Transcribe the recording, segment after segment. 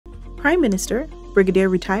Prime Minister, Brigadier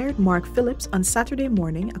Retired Mark Phillips on Saturday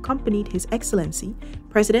morning accompanied His Excellency,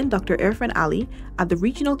 President Dr. Irfan Ali, at the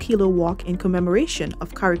Regional Kilo Walk in commemoration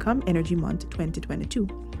of CARICOM Energy Month 2022.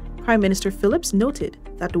 Prime Minister Phillips noted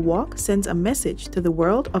that the walk sends a message to the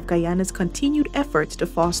world of Guyana's continued efforts to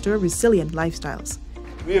foster resilient lifestyles.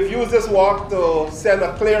 We have used this walk to send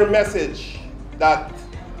a clear message that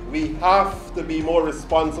we have to be more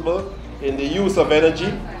responsible in the use of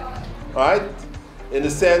energy, right? In the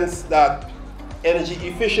sense that energy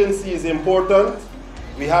efficiency is important.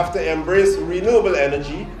 We have to embrace renewable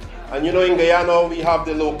energy. And you know, in Guyana, we have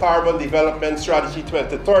the Low Carbon Development Strategy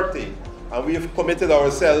 2030. And we have committed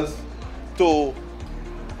ourselves to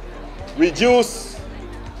reduce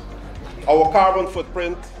our carbon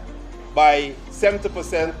footprint by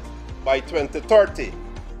 70% by 2030.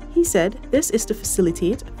 He said this is to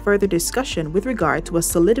facilitate further discussion with regard to a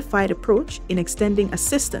solidified approach in extending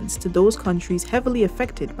assistance to those countries heavily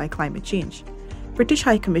affected by climate change. British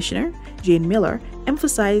High Commissioner Jane Miller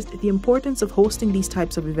emphasized the importance of hosting these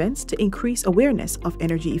types of events to increase awareness of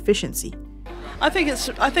energy efficiency. I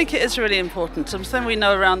think it is really important. Something we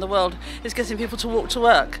know around the world is getting people to walk to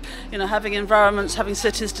work. You know, having environments, having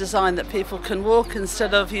cities designed that people can walk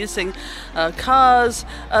instead of using cars.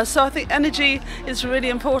 So I think energy is really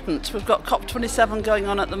important. We've got COP27 going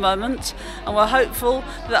on at the moment, and we're hopeful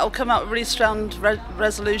that will come out with really strong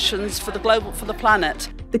resolutions for the planet.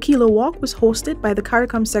 The Kilo Walk was hosted by the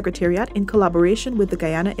CARICOM Secretariat in collaboration with the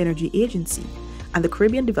Guyana Energy Agency and the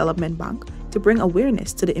Caribbean Development Bank to bring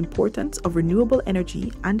awareness to the importance of renewable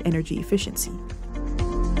energy and energy efficiency.